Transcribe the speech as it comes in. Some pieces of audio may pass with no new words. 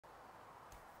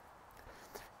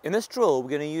In this drill, we're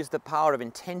going to use the power of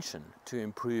intention to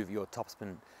improve your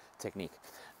topspin technique.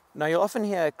 Now, you'll often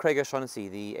hear Craig O'Shaughnessy,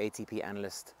 the ATP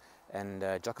analyst and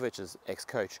Djokovic's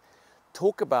ex-coach,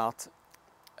 talk about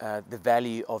the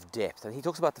value of depth. And he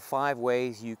talks about the 5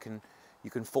 ways you can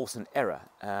force an error.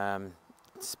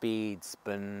 Speed,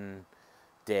 spin,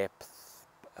 depth,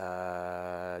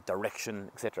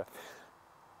 direction, etc.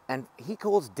 And he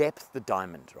calls depth the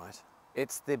diamond, right?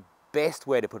 It's the best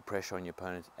way to put pressure on your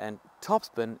opponent, and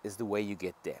topspin is the way you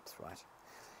get depth, right?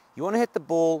 You want to hit the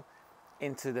ball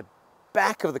into the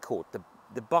back of the court,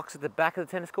 the box at the back of the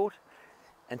tennis court,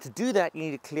 and to do that you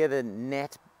need to clear the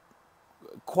net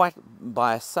quite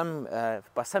by some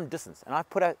distance. And I've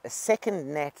put a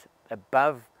second net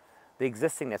above the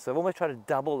existing net, so I've almost tried to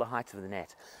double the height of the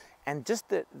net. And just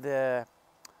the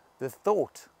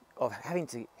thought of having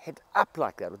to hit up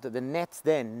like that, the net's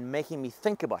then making me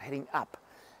think about hitting up.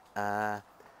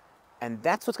 And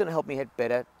that's what's going to help me hit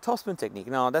better topspin technique.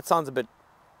 Now that sounds a bit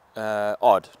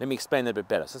odd. Let me explain that a bit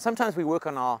better. So sometimes we work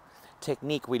on our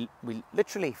technique, we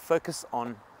literally focus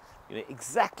on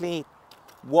exactly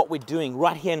what we're doing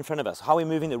right here in front of us, how we're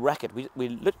moving the racket.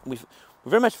 We're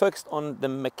very much focused on the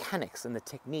mechanics and the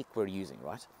technique we're using,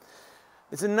 right?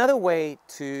 There's another way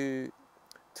to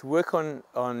work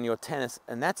on your tennis,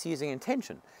 and that's using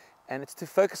intention, and it's to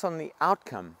focus on the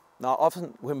outcome. Now,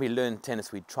 often when we learn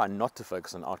tennis, we try not to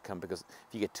focus on outcome, because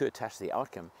if you get too attached to the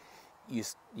outcome, you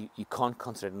can't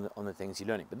concentrate on the things you're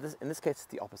learning. But in this case, it's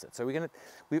the opposite. So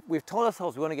we've told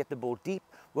ourselves we want to get the ball deep,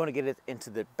 we want to get it into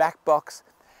the back box,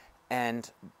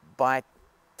 and by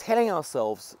telling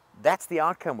ourselves that's the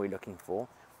outcome we're looking for,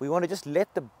 we want to just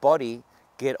let the body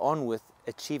get on with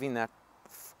achieving that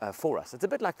for us. It's a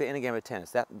bit like the inner game of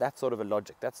tennis, that sort of a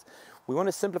logic. We want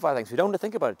to simplify things. We don't want to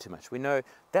think about it too much. We know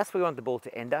that's where we want the ball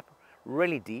to end up,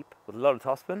 really deep with a lot of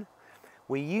topspin.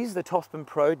 We use the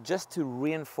TopspinPro just to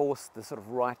reinforce the sort of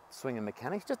right swing and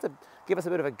mechanics, just to give us a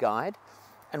bit of a guide,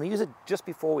 and we use it just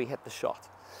before we hit the shot.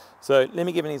 So let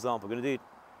me give an example. We're going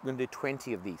to do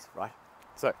 20 of these, right?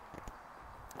 So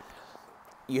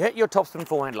you hit your topspin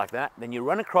forehand like that, then you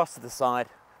run across to the side,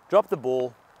 drop the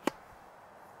ball,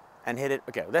 and hit it.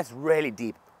 Okay, well, that's really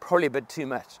deep, probably a bit too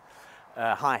much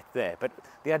height there. But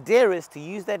the idea is to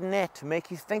use that net to make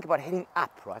you think about hitting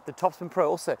up, right? The TopspinPro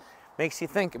also makes you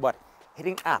think about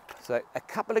hitting up. So a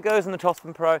couple of goes in the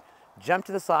TopspinPro, jump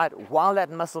to the side while that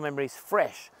muscle memory is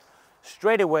fresh.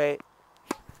 Straight away,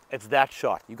 it's that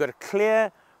shot. You've got to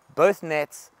clear both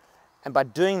nets, and by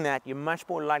doing that, you're much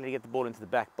more likely to get the ball into the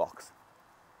back box.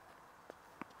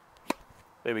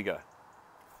 There we go.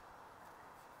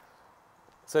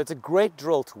 So it's a great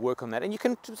drill to work on that, and you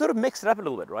can sort of mix it up a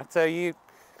little bit, right? So you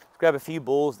grab a few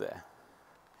balls there.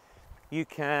 You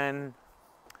can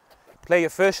play your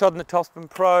first shot in the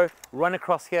TopspinPro, run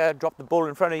across here, drop the ball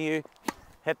in front of you,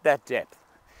 hit that depth.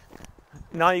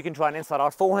 Now you can try an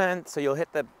inside-out forehand, so you'll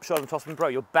hit the shot in the TopspinPro,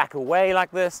 you'll back away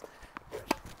like this,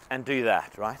 and do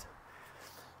that, right?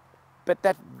 But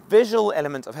that visual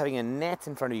element of having a net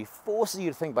in front of you forces you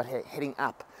to think about hitting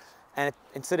up. And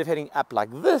instead of hitting up like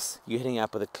this, you're hitting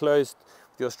up with with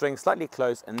your string slightly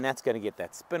closed, and that's going to get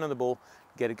that spin on the ball,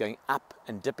 get it going up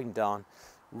and dipping down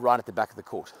right at the back of the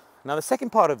court. Now the second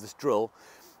part of this drill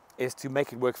is to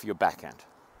make it work for your backhand.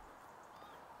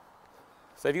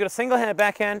 So if you've got a single-handed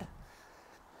backhand,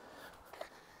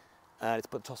 let's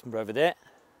put the TopspinPro over there.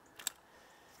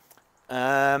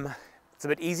 It's a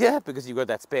bit easier because you've got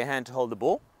that spare hand to hold the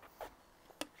ball.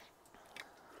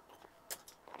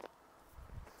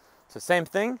 So same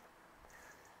thing,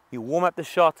 you warm up the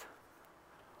shot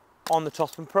on the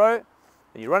TopspinPro,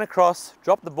 then you run across,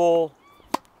 drop the ball,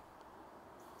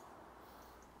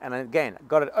 and again,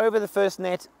 got it over the first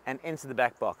net and into the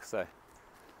back box. So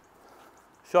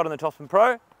shot on the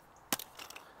TopspinPro,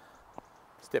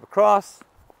 step across.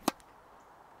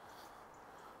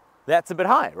 That's a bit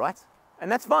high, right?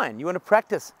 And that's fine. You want to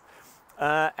practice,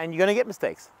 and you're going to get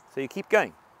mistakes. So you keep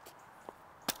going.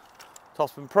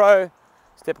 TopspinPro,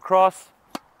 step across.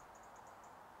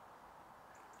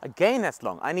 Again, that's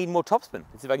long. I need more topspin.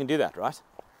 Let's see if I can do that, right?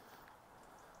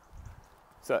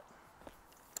 So, a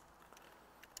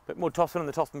bit more topspin on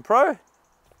the TopspinPro.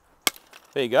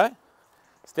 There you go.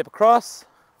 Step across.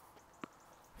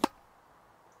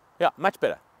 Yeah, much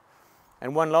better.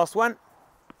 And one last one.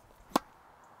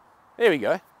 There we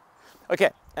go. Okay,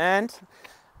 and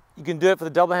you can do it for the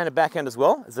double-handed backhand as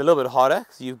well. It's a little bit harder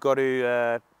because you've got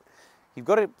to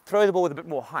throw the ball with a bit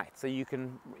more height, so you've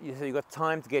got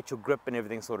time to get your grip and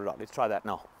everything sorted out. Let's try that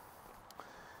now.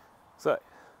 So,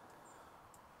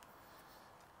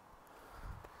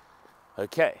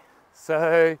 okay,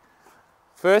 so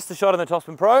first the shot on the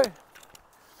TopspinPro,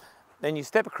 then you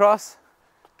step across,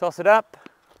 toss it up.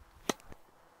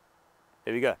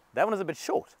 There we go. That one is a bit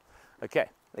short. Okay,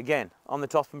 again, on the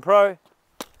TopspinPro,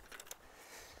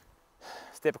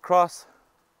 step across.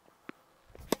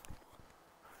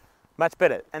 Much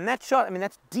better. And that shot, I mean,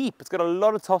 that's deep. It's got a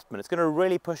lot of topspin. It's going to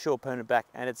really push your opponent back,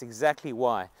 and it's exactly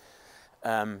why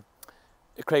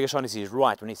Craig O'Shaughnessy is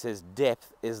right when he says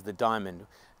depth is the diamond.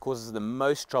 It causes the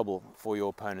most trouble for your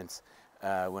opponents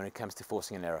when it comes to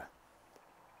forcing an error.